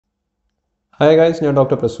Hi guys, I'm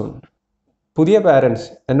Doctor Prasoon. പുതിയ parents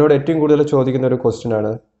എന്നോട് ഏറ്റവും കൂടുതൽ ചോദിക്കുന്ന ഒരു ക്വസ്റ്റ്യൻ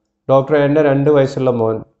ആണ് ഡോക്ടറെ എൻ്റെ 2 വയസ്സുള്ള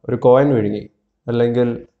മോൻ ഒരു കോയിൻ വിഴുങ്ങി അല്ലെങ്കിൽ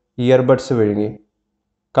ഇയർബഡ്സ് വിഴുങ്ങി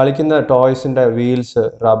കളിക്കുന്ന ടോയ്സിൻ്റെ വീൽസ്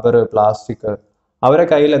റബ്ബർ പ്ലാസ്റ്റിക് അവരെ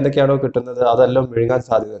കയ്യിൽ എന്തൊക്കെയാണോ കിട്ടുന്നത് അതെല്ലാം വിഴുങ്ങാൻ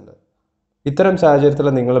സാധ്യതയുണ്ട്. ഇത്തരം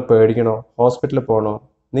സാഹചര്യത്തിൽ നിങ്ങൾ പേടിക്കണോ, ഹോസ്പിറ്റലിൽ പോകണോ,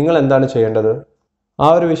 നിങ്ങൾ എന്താണ് ചെയ്യേണ്ടത്? ആ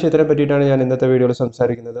ഒരു വിഷയത്തിനെ പറ്റിയിട്ടാണ് ഞാൻ ഇന്നത്തെ വീഡിയോയിൽ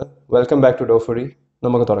സംസാരിക്കുന്നത്. Welcome back to ഡോഫുഡി.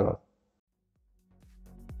 നമുക്ക് തുടങ്ങാം.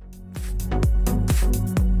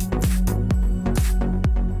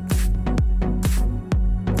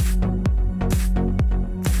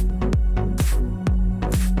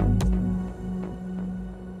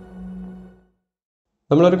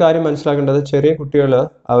 നമ്മളൊരു കാര്യം മനസ്സിലാക്കേണ്ടത്, ചെറിയ കുട്ടികൾ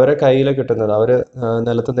അവരെ കയ്യിൽ കിട്ടുന്നത്, അവർ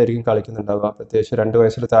നിലത്തുനിന്നായിരിക്കും കളിക്കുന്നുണ്ടാവുക. പ്രത്യേകിച്ച് 2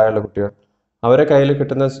 വയസ്സിൽ താഴെയുള്ള കുട്ടികൾ അവരെ കയ്യിൽ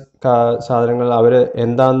കിട്ടുന്ന സാധനങ്ങൾ അവർ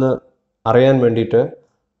എന്താണെന്ന് അറിയാൻ വേണ്ടിയിട്ട്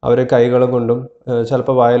അവർ കൈകളും കൊണ്ടും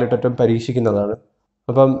ചിലപ്പോൾ വായിലിട്ടിട്ടും പരീക്ഷിക്കുന്നതാണ്.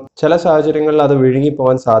 അപ്പം ചില സാഹചര്യങ്ങളിൽ അത്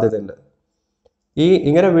വിഴുങ്ങിപ്പോകാൻ സാധ്യതയുണ്ട്.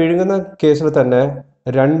 ഇങ്ങനെ വിഴുങ്ങുന്ന കേസിൽ തന്നെ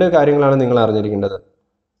 2 കാര്യങ്ങളാണ് നിങ്ങൾ അറിഞ്ഞിരിക്കേണ്ടത്.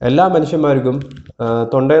 എല്ലാ മനുഷ്യന്മാർക്കും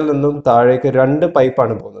തൊണ്ടയിൽ നിന്നും താഴേക്ക് 2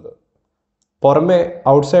 പൈപ്പാണ് പോകുന്നത്. പുറമെ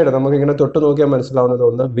ഔട്ട്സൈഡ് നമുക്കിങ്ങനെ തൊട്ട് നോക്കിയാൽ മനസ്സിലാവുന്നത്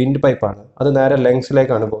ഒന്ന് വിൻഡ് പൈപ്പാണ്. അത് നേരെ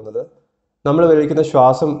ലങ്സിലേക്കാണ് പോകുന്നത്. നമ്മൾ വലിക്കുന്ന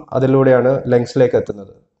ശ്വാസം അതിലൂടെയാണ് ലങ്സിലേക്ക്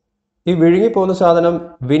എത്തുന്നത്. ഈ വിഴുങ്ങിപ്പോകുന്ന സാധനം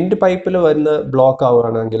വിൻഡ് പൈപ്പിൽ വരുന്ന ബ്ലോക്ക്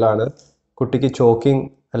ആവുകയാണെങ്കിലാണ് കുട്ടിക്ക് ചോക്കിങ്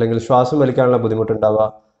അല്ലെങ്കിൽ ശ്വാസം വലിക്കാനുള്ള ബുദ്ധിമുട്ടുണ്ടാവുക,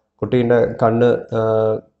 കുട്ടീൻ്റെ കണ്ണ്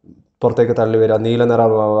പുറത്തേക്ക് തള്ളി വരിക, നീല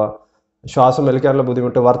നിറമാവുക, ശ്വാസം വലിക്കാനുള്ള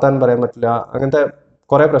ബുദ്ധിമുട്ട്, വർത്താനം പറയാൻ പറ്റില്ല, അങ്ങനത്തെ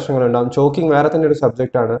കുറേ പ്രശ്നങ്ങളുണ്ടാകും. ചോക്കിങ് വേറെ തന്നെ ഒരു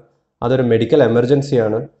സബ്ജക്റ്റാണ്. അതൊരു മെഡിക്കൽ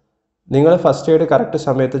എമർജൻസിയാണ്. നിങ്ങൾ ഫസ്റ്റ് എയ്ഡ് കറക്റ്റ്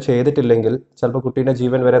സമയത്ത് ചെയ്തിട്ടില്ലെങ്കിൽ ചിലപ്പോൾ കുട്ടീൻ്റെ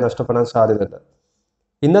ജീവൻ വരെ നഷ്ടപ്പെടാൻ സാധ്യതയുണ്ട്.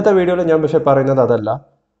 ഇന്നത്തെ വീഡിയോയിൽ ഞാൻ പക്ഷേ പറയുന്നത് അതല്ല.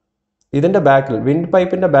 ഇതിൻ്റെ ബാക്കിൽ, വിൻഡ്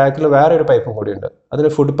പൈപ്പിൻ്റെ ബാക്കിൽ വേറെ ഒരു പൈപ്പും കൂടിയുണ്ട്. അതിന്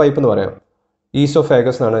ഫുഡ് പൈപ്പ് എന്ന് പറയാം.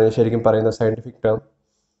 ഈസോഫാഗസ് എന്നാണ് അതിന് ശരിക്കും പറയുന്ന സയൻറ്റിഫിക് ടേം.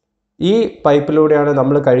 ഈ പൈപ്പിലൂടെയാണ്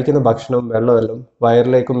നമ്മൾ കഴിക്കുന്ന ഭക്ഷണം, വെള്ളമെല്ലാം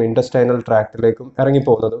വയറിലേക്കും ഇൻറ്റസ്റ്റൈനൽ ട്രാക്റ്റിലേക്കും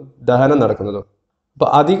ഇറങ്ങിപ്പോകുന്നതും ദഹനം നടക്കുന്നതും. അപ്പോൾ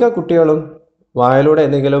അധിക കുട്ടികളും വായിലൂടെ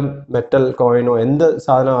എന്തെങ്കിലും മെറ്റൽ കോയിനോ എന്ത്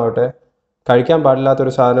സാധനമാവട്ടെ, കഴിക്കാൻ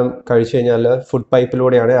പാടില്ലാത്തൊരു സാധനം കഴിച്ചു കഴിഞ്ഞാൽ ഫുഡ്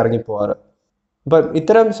പൈപ്പിലൂടെയാണ് ഇറങ്ങിപ്പോവാറ്. അപ്പം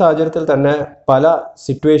ഇത്തരം സാഹചര്യത്തിൽ തന്നെ പല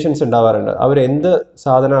സിറ്റുവേഷൻസ് ഉണ്ടാവാറുണ്ട്. അവർ എന്ത്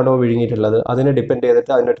സാധനമാണോ വിഴുങ്ങിയിട്ടുള്ളത് അതിനെ ഡിപ്പെൻഡ്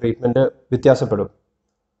ചെയ്തിട്ട് അതിൻ്റെ ട്രീറ്റ്മെൻറ്റ് വ്യത്യാസപ്പെടും.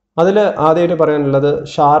 അതിൽ ആദ്യമായിട്ട് പറയാനുള്ളത്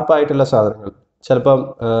ഷാർപ്പായിട്ടുള്ള സാധനങ്ങൾ. ചിലപ്പം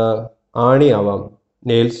ആണിയാവാം,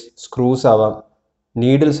 നെയിൽസ്, സ്ക്രൂസ് ആവാം,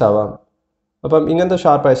 നീഡിൽസ് ആവാം. അപ്പം ഇങ്ങനത്തെ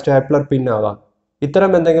ഷാർപ്പായ സ്റ്റാപ്ലർ പിൻ ആവാം.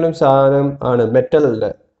 ഇത്തരം എന്തെങ്കിലും സാധനം ആണ് മെറ്റലിൽ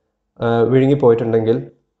വിഴുങ്ങിപ്പോയിട്ടുണ്ടെങ്കിൽ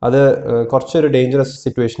അത് കുറച്ചൊരു ഡേഞ്ചറസ്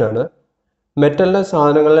സിറ്റുവേഷനാണ്. മെറ്റലിൻ്റെ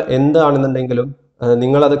സാധനങ്ങൾ എന്താണെന്നുണ്ടെങ്കിലും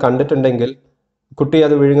നിങ്ങളത് കണ്ടിട്ടുണ്ടെങ്കിൽ, കുട്ടി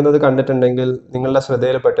അത് വിഴുങ്ങുന്നത് കണ്ടിട്ടുണ്ടെങ്കിൽ, നിങ്ങളുടെ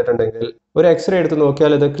ശ്രദ്ധയിൽ പെട്ടിട്ടുണ്ടെങ്കിൽ ഒരു എക്സ്റേ എടുത്ത്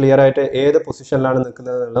നോക്കിയാൽ ഇത് ക്ലിയർ ആയിട്ട് ഏത് പൊസിഷനിലാണ്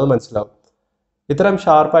നിൽക്കുന്നത് എന്നുള്ളത് മനസ്സിലാവും. ഇത്തരം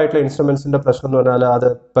ഷാർപ്പായിട്ടുള്ള ഇൻസ്ട്രുമെൻസിൻ്റെ പ്രശ്നം എന്ന് പറഞ്ഞാൽ അത്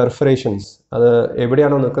പെർഫറേഷൻസ്, അത്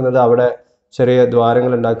എവിടെയാണോ നിൽക്കുന്നത് അവിടെ ചെറിയ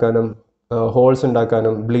ദ്വാരങ്ങൾ ഉണ്ടാക്കാനും ഹോൾസ്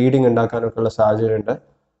ഉണ്ടാക്കാനും ബ്ലീഡിങ് ഉണ്ടാക്കാനും ഒക്കെ ഉള്ള സാഹചര്യമുണ്ട്.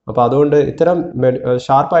 അപ്പോൾ അതുകൊണ്ട് ഇത്തരം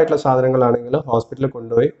ഷാർപ്പായിട്ടുള്ള സാധനങ്ങളാണെങ്കിൽ ഹോസ്പിറ്റലിൽ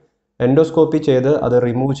കൊണ്ടുപോയി എൻഡോസ്കോപ്പി ചെയ്ത് അത്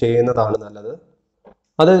റിമൂവ് ചെയ്യുന്നതാണ് നല്ലത്.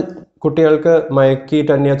 അത് കുട്ടികൾക്ക് മയക്കിയിട്ട്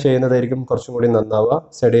തന്നെയാണ് ചെയ്യുന്നതായിരിക്കും കുറച്ചും കൂടി നന്നാവുക.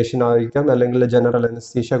 സെഡേഷൻ ആയിരിക്കാം, അല്ലെങ്കിൽ ജനറൽ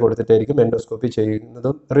അനസ്തീഷ്യ കൊടുത്തിട്ടായിരിക്കും എൻഡോസ്കോപ്പി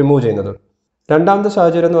ചെയ്യുന്നതും റിമൂവ് ചെയ്യുന്നതും. രണ്ടാമത്തെ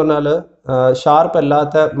സാഹചര്യം എന്ന് പറഞ്ഞാൽ ഷാർപ്പ്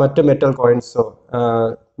അല്ലാത്ത മറ്റ് മെറ്റൽ കോയിൻസോ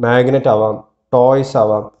മാഗ്നറ്റ് ആവാം, ടോയ്സ്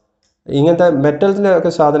ആവാം. ഇങ്ങനത്തെ മെറ്റൽസിൻ്റെ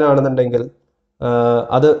ഒക്കെ സാധനമാണെന്നുണ്ടെങ്കിൽ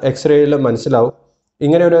അത് എക്സ്റേയിൽ മനസ്സിലാവും.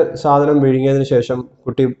 ഇങ്ങനെ ഒരു സാധനം വിഴുങ്ങിയതിന് ശേഷം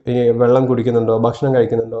കുട്ടി വെള്ളം കുടിക്കുന്നുണ്ടോ, ഭക്ഷണം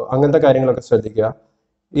കഴിക്കുന്നുണ്ടോ, അങ്ങനത്തെ കാര്യങ്ങളൊക്കെ ശ്രദ്ധിക്കുക.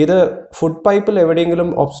 ഇത് ഫുഡ് പൈപ്പിൽ എവിടെയെങ്കിലും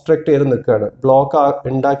ഒബ്സ്ട്രക്ട് ചെയ്ത് നിൽക്കുകയാണ്, ബ്ലോക്ക്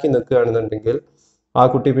ഉണ്ടാക്കി നിൽക്കുകയാണെന്നുണ്ടെങ്കിൽ ആ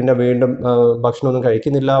കുട്ടി പിന്നെ വീണ്ടും ഭക്ഷണമൊന്നും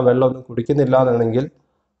കഴിക്കുന്നില്ല, വെള്ളമൊന്നും കുടിക്കുന്നില്ല എന്നാണെങ്കിൽ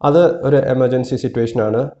അത് ഒരു എമർജൻസി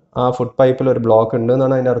സിറ്റുവേഷനാണ്. ആ ഫുഡ് പൈപ്പിൽ ഒരു ബ്ലോക്ക് ഉണ്ട്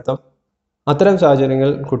എന്നാണ് അതിൻ്റെ അർത്ഥം. അത്തരം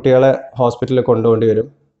സാഹചര്യങ്ങൾ കുട്ടികളെ ഹോസ്പിറ്റലിൽ കൊണ്ടുപോകേണ്ടി വരും.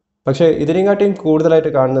 പക്ഷേ ഇതിനെക്കാട്ടിയും കൂടുതലായിട്ട്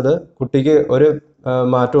കാണുന്നത് കുട്ടിക്ക് ഒരു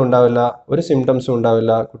മാറ്റവും ഉണ്ടാവില്ല, ഒരു സിംറ്റംസും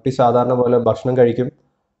ഉണ്ടാവില്ല. കുട്ടി സാധാരണ പോലെ ഭക്ഷണം കഴിക്കും,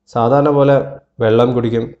 സാധാരണ പോലെ വെള്ളം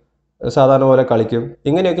കുടിക്കും, സാധാരണ പോലെ കളിക്കും.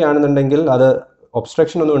 ഇങ്ങനെയൊക്കെ ആണെന്നുണ്ടെങ്കിൽ അത്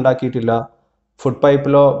ഒബ്സ്ട്രക്ഷൻ ഒന്നും ഉണ്ടാക്കിയിട്ടില്ല. ഫുഡ്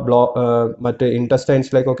പൈപ്പിലോ മറ്റ്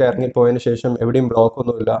ഇൻറ്റസ്റ്റൈൻസിലേക്കൊക്കെ ഇറങ്ങിപ്പോയതിന് ശേഷം എവിടെയും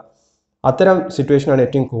ബ്ലോക്കൊന്നുമില്ല. അത്തരം സിറ്റുവേഷനാണ്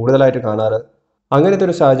ഏറ്റവും കൂടുതലായിട്ട് കാണാറ്. അങ്ങനത്തെ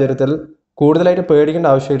ഒരു സാഹചര്യത്തിൽ കൂടുതലായിട്ട് പേടിക്കേണ്ട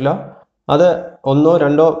ആവശ്യമില്ല. അത് 1,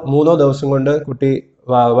 2, 3 ദിവസം കൊണ്ട് കുട്ടി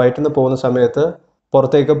വയറ്റിൽ നിന്ന് പോകുന്ന സമയത്ത്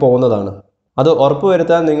പുറത്തേക്ക് പോകുന്നതാണ്. അത് ഉറപ്പ്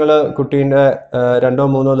വരുത്താൻ നിങ്ങൾ കുട്ടീൻ്റെ 2,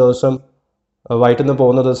 3 ദിവസം വയറ്റിൽ നിന്ന്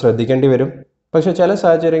പോകുന്നത് ശ്രദ്ധിക്കേണ്ടി വരും. പക്ഷെ ചില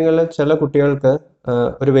സാഹചര്യങ്ങളിൽ ചില കുട്ടികൾക്ക്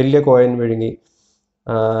ഒരു വലിയ കോയിൻ വിഴുങ്ങി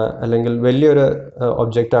അല്ലെങ്കിൽ വലിയൊരു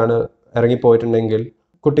ഒബ്ജക്റ്റാണ് ഇറങ്ങിപ്പോയിട്ടുണ്ടെങ്കിൽ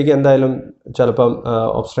കുട്ടിക്ക് എന്തായാലും ചിലപ്പം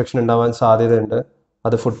ഒബ്സ്ട്രക്ഷൻ ഉണ്ടാവാൻ സാധ്യതയുണ്ട്.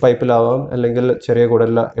 അത് ഫുഡ് പൈപ്പിലാവാം, അല്ലെങ്കിൽ ചെറിയ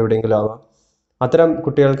കുടലിൽ എവിടെയെങ്കിലും ആവാം. അത്തരം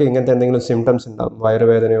കുട്ടികൾക്ക് ഇങ്ങനത്തെ എന്തെങ്കിലും സിംറ്റംസ് ഉണ്ടാവും,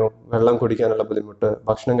 വയറുവേദനയോ വെള്ളം കുടിക്കാനുള്ള ബുദ്ധിമുട്ട്,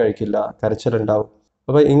 ഭക്ഷണം കഴിക്കില്ല, കരച്ചിലുണ്ടാവും.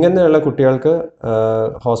 അപ്പോൾ ഇങ്ങനെയുള്ള കുട്ടികൾക്ക്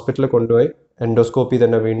ഹോസ്പിറ്റലിൽ കൊണ്ടുപോയി എൻഡോസ്കോപ്പി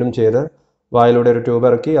തന്നെ വീണ്ടും ചെയ്ത് വായിലൂടെ ഒരു ട്യൂബ്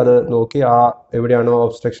ഇറക്കി അത് നോക്കി എവിടെയാണോ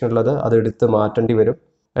ഒബ്സ്ട്രക്ഷൻ ഉള്ളത് അത് എടുത്ത് മാറ്റേണ്ടി വരും.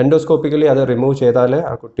 എൻഡോസ്കോപ്പിക്കലി അത് റിമൂവ് ചെയ്താലേ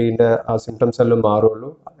ആ കുട്ടീൻ്റെ ആ സിംറ്റംസ് എല്ലാം മാറുള്ളൂ.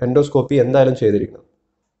 എൻഡോസ്കോപ്പി എന്തായാലും ചെയ്തിരിക്കണം.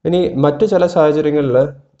 ഇനി മറ്റ് ചില സാഹചര്യങ്ങളിൽ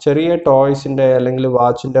ചെറിയ ടോയ്സിൻ്റെ അല്ലെങ്കിൽ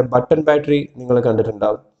വാച്ചിൻ്റെ ബട്ടൺ ബാറ്ററി നിങ്ങൾ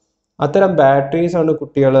കണ്ടിട്ടുണ്ടാവും. അത്തരം ബാറ്ററീസ് ആണ്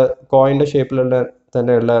കുട്ടികൾ കോയിൻ്റെ ഷേപ്പിലുള്ള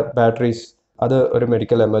തന്നെയുള്ള ബാറ്ററീസ്, അത് ഒരു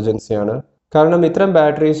മെഡിക്കൽ എമർജൻസിയാണ്. കാരണം ഇത്തരം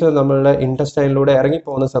ബാറ്ററീസ് നമ്മളുടെ ഇൻറ്റസ്റ്റൈനിലൂടെ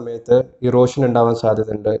ഇറങ്ങിപ്പോകുന്ന സമയത്ത് ഇറോഷൻ ഉണ്ടാവാൻ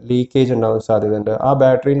സാധ്യതയുണ്ട്, ലീക്കേജ് ഉണ്ടാവാൻ സാധ്യതയുണ്ട്. ആ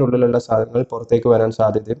ബാറ്ററീൻ്റെ ഉള്ളിലുള്ള സാധനങ്ങൾ പുറത്തേക്ക് വരാൻ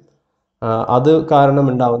സാധ്യതയും അത് കാരണം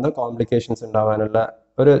ഉണ്ടാവുന്ന കോംപ്ലിക്കേഷൻസ് ഉണ്ടാവാനുള്ള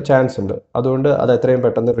ഒരു ചാൻസ് ഉണ്ട്. അതുകൊണ്ട് അത് എത്രയും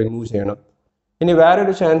പെട്ടെന്ന് റിമൂവ് ചെയ്യണം. ഇനി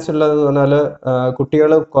വേറൊരു ചാൻസ് ഉള്ളതെന്ന് പറഞ്ഞാൽ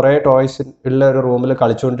കുട്ടികൾ കുറേ ടോയ്സ് ഉള്ള ഒരു റൂമിൽ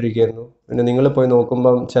കളിച്ചുകൊണ്ടിരിക്കുകയായിരുന്നു. പിന്നെ നിങ്ങൾ പോയി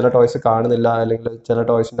നോക്കുമ്പം ചില ടോയ്സ് കാണുന്നില്ല, അല്ലെങ്കിൽ ചില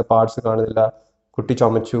ടോയ്സിൻ്റെ പാർട്സ് കാണുന്നില്ല, കുട്ടി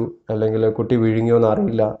ചുമച്ചു അല്ലെങ്കിൽ കുട്ടി വിഴുങ്ങിയോ എന്ന്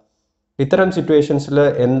അറിയില്ല. ഇത്തരം സിറ്റുവേഷൻസിൽ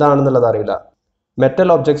എന്താണെന്നുള്ളത് അറിയില്ല. മെറ്റൽ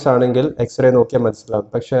ഒബ്ജക്ട്സ് ആണെങ്കിൽ എക്സ്റേ നോക്കിയാൽ മനസ്സിലാവും.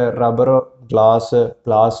 പക്ഷേ റബ്ബറോ ഗ്ലാസ്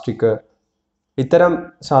പ്ലാസ്റ്റിക് ഇത്തരം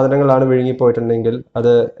സാധനങ്ങളാണ് വിഴുങ്ങിപ്പോയിട്ടുണ്ടെങ്കിൽ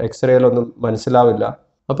അത് എക്സ്റേയിലൊന്നും മനസ്സിലാവില്ല.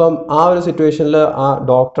 അപ്പം ആ ഒരു സിറ്റുവേഷനിൽ ആ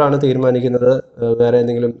ഡോക്ടറാണ് തീരുമാനിക്കുന്നത് വേറെ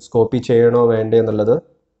എന്തെങ്കിലും സ്കോപ്പി ചെയ്യണോ വേണ്ടേ എന്നുള്ളത്.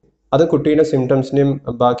 അത് കുട്ടീൻ്റെ സിംറ്റംസിനെയും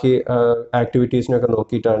ബാക്കി ആക്ടിവിറ്റീസിനെയൊക്കെ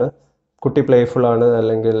നോക്കിയിട്ടാണ്. കുട്ടി പ്ലേഫുൾ ആണ്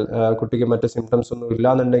അല്ലെങ്കിൽ കുട്ടിക്ക് മറ്റ് സിംറ്റംസ് ഒന്നും ഇല്ല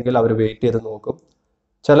എന്നുണ്ടെങ്കിൽ അവർ വെയിറ്റ് ചെയ്ത് നോക്കും.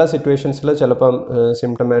 ചില സിറ്റുവേഷൻസിൽ ചിലപ്പം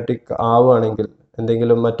സിംറ്റമാറ്റിക് ആവുകയാണെങ്കിൽ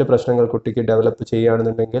എന്തെങ്കിലും മറ്റ് പ്രശ്നങ്ങൾ കുട്ടിക്ക് ഡെവലപ്പ്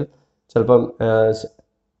ചെയ്യുകയാണെന്നുണ്ടെങ്കിൽ ചിലപ്പം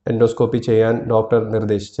എൻഡോസ്കോപ്പി ചെയ്യാൻ ഡോക്ടർ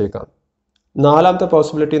നിർദ്ദേശിച്ചേക്കാം. നാലാമത്തെ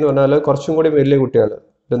പോസിബിലിറ്റി എന്ന് പറഞ്ഞാൽ കുറച്ചും കൂടി വലിയ കുട്ടികൾ,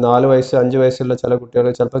 ഒരു 4 വയസ്സ് 5 വയസ്സുള്ള ചില കുട്ടികൾ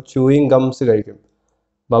ചിലപ്പോൾ ച്യൂയിങ് ഗംസ് കഴിക്കും,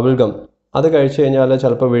 ബബിൾ ഗം. അത് കഴിച്ചു കഴിഞ്ഞാൽ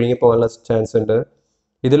ചിലപ്പോൾ വിഴുങ്ങി പോകാനുള്ള ചാൻസ് ഉണ്ട്.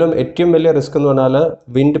 ഇതിലും ഏറ്റവും വലിയ റിസ്ക് എന്ന് പറഞ്ഞാൽ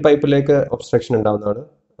വിൻഡ് പൈപ്പിലേക്ക് ഒബ്സ്ട്രക്ഷൻ ഉണ്ടാകുന്നതാണ്.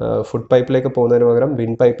 ഫുഡ് പൈപ്പിലേക്ക് പോകുന്നതിന് പകരം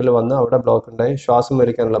വിൻഡ് പൈപ്പിൽ വന്ന് അവിടെ ബ്ലോക്ക് ഉണ്ടായി ശ്വാസം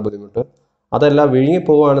വലിക്കാനുള്ള ബുദ്ധിമുട്ട്. അതല്ല വിഴുങ്ങി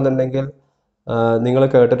പോവുകയാണെന്നുണ്ടെങ്കിൽ നിങ്ങൾ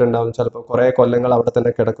കേട്ടിട്ടുണ്ടാവും ചിലപ്പോൾ കുറേ കൊല്ലങ്ങൾ അവിടെ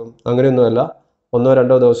തന്നെ കിടക്കും. അങ്ങനെയൊന്നുമല്ല,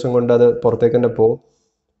 1-2 ദിവസം കൊണ്ട് അത് പുറത്തേക്ക് തന്നെ പോകും.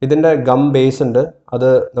 ഇതിൻ്റെ ഗം ബേസ് ഉണ്ട്, അത്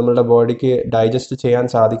നമ്മളുടെ ബോഡിക്ക് ഡൈജസ്റ്റ് ചെയ്യാൻ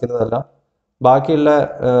സാധിക്കുന്നതല്ല. ബാക്കിയുള്ള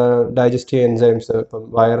ഡൈജസ്റ്റീവ് എൻസൈംസ്, ഇപ്പം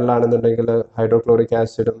വൈറലാണെന്നുണ്ടെങ്കിൽ ഹൈഡ്രോക്ലോറിക്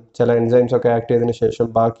ആസിഡും ചില എൻസൈംസ് ഒക്കെ ആക്ട് ചെയ്തതിന് ശേഷം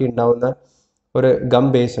ബാക്കി ഉണ്ടാവുന്ന ഒരു ഗം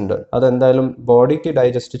ബേസ് ഉണ്ട്. അതെന്തായാലും ബോഡിക്ക്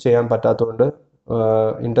ഡൈജസ്റ്റ് ചെയ്യാൻ പറ്റാത്തതുകൊണ്ട്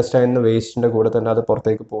ഇൻറ്റസ്റ്റൈനിന് വേസ്റ്റിൻ്റെ കൂടെ തന്നെ അത്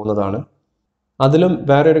പുറത്തേക്ക് പോകുന്നതാണ്. അതിലും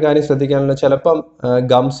വേറൊരു കാര്യം ശ്രദ്ധിക്കാനുള്ള, ചിലപ്പം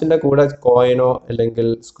ഗംസിൻ്റെ കൂടെ കോയിനോ അല്ലെങ്കിൽ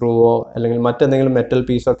സ്ക്രൂവോ അല്ലെങ്കിൽ മറ്റെന്തെങ്കിലും മെറ്റൽ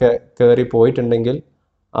പീസൊക്കെ കയറി പോയിട്ടുണ്ടെങ്കിൽ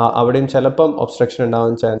അവിടെയും ചിലപ്പം ഒബ്സ്ട്രക്ഷൻ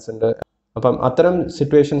ഉണ്ടാവാൻ ചാൻസ് ഉണ്ട്. അപ്പം അത്തരം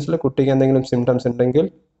സിറ്റുവേഷൻസിൽ കുട്ടിക്ക് എന്തെങ്കിലും സിംറ്റംസ് ഉണ്ടെങ്കിൽ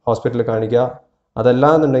ഹോസ്പിറ്റലിൽ കാണിക്കുക.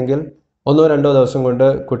 അതല്ല എന്നുണ്ടെങ്കിൽ 1-2 ദിവസം കൊണ്ട്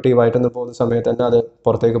കുട്ടി വയറ്റുന്ന പോകുന്ന സമയത്ത് തന്നെ അത്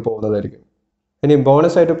പുറത്തേക്ക് പോകുന്നതായിരിക്കും. ഇനി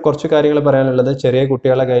ബോണസ് ആയിട്ട് കുറച്ച് കാര്യങ്ങൾ പറയാനുള്ളത്, ചെറിയ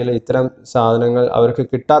കുട്ടികളുടെ കയ്യിൽ ഇത്തരം സാധനങ്ങൾ അവർക്ക്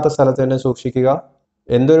കിട്ടാത്ത സ്ഥലത്ത് തന്നെ സൂക്ഷിക്കുക.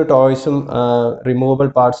 എന്തൊരു ടോയ്സും റിമൂവബിൾ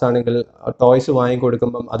പാർട്സ് ആണെങ്കിൽ ടോയ്സ്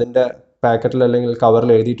വാങ്ങിക്കൊടുക്കുമ്പം അതിൻ്റെ പാക്കറ്റിൽ അല്ലെങ്കിൽ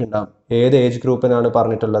കവറിൽ എഴുതിയിട്ടുണ്ടാകും ഏത് ഏജ് ഗ്രൂപ്പിനാണ്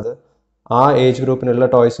പറഞ്ഞിട്ടുള്ളത്. ആ ഏജ് ഗ്രൂപ്പിനുള്ള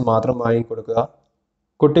ടോയ്സ് മാത്രം വാങ്ങിക്കൊടുക്കുക.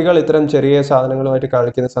 കുട്ടികൾ ഇത്തരം ചെറിയ സാധനങ്ങളുമായിട്ട്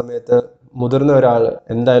കളിക്കുന്ന സമയത്ത് മുതിർന്ന ഒരാൾ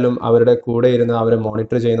എന്തായാലും അവരുടെ കൂടെ ഇരുന്ന് അവരെ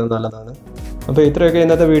മോണിറ്റർ ചെയ്യുന്നത് നല്ലതാണ്. അപ്പോൾ ഇത്രയൊക്കെ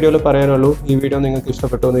ഇന്നത്തെ വീഡിയോയിൽ പറയാനുള്ളൂ. ഈ വീഡിയോ നിങ്ങൾക്ക്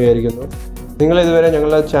ഇഷ്ടപ്പെട്ടു എന്ന് വിചാരിക്കുന്നു. നിങ്ങൾ ഇതുവരെ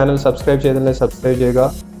ഞങ്ങളുടെ ചാനൽ സബ്സ്ക്രൈബ് ചെയ്തിട്ടുണ്ടെങ്കിൽ സബ്സ്ക്രൈബ് ചെയ്യുക.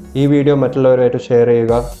 ഈ വീഡിയോ മറ്റുള്ളവരുമായിട്ട് ഷെയർ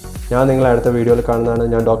ചെയ്യുക. ഞാൻ നിങ്ങളെ അടുത്ത വീഡിയോയിൽ കാണുന്നതാണ്.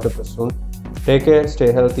 ഞാൻ doctor Prasoon. Take care, stay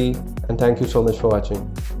healthy and thank you so much for watching.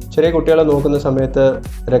 ചെറിയ കുട്ടികളെ നോക്കുന്ന സമയത്ത്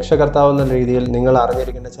രക്ഷകർത്താവെന്ന രീതിയിൽ നിങ്ങൾ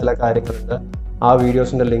അറിഞ്ഞിരിക്കേണ്ട ചില കാര്യങ്ങളുണ്ട്. ആ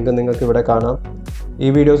വീഡിയോസിൻ്റെ ലിങ്ക് നിങ്ങൾക്ക് ഇവിടെ കാണാം. ഈ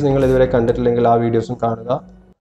വീഡിയോസ് നിങ്ങൾ ഇതുവരെ കണ്ടിട്ടില്ലെങ്കിൽ ആ വീഡിയോസും കാണുക.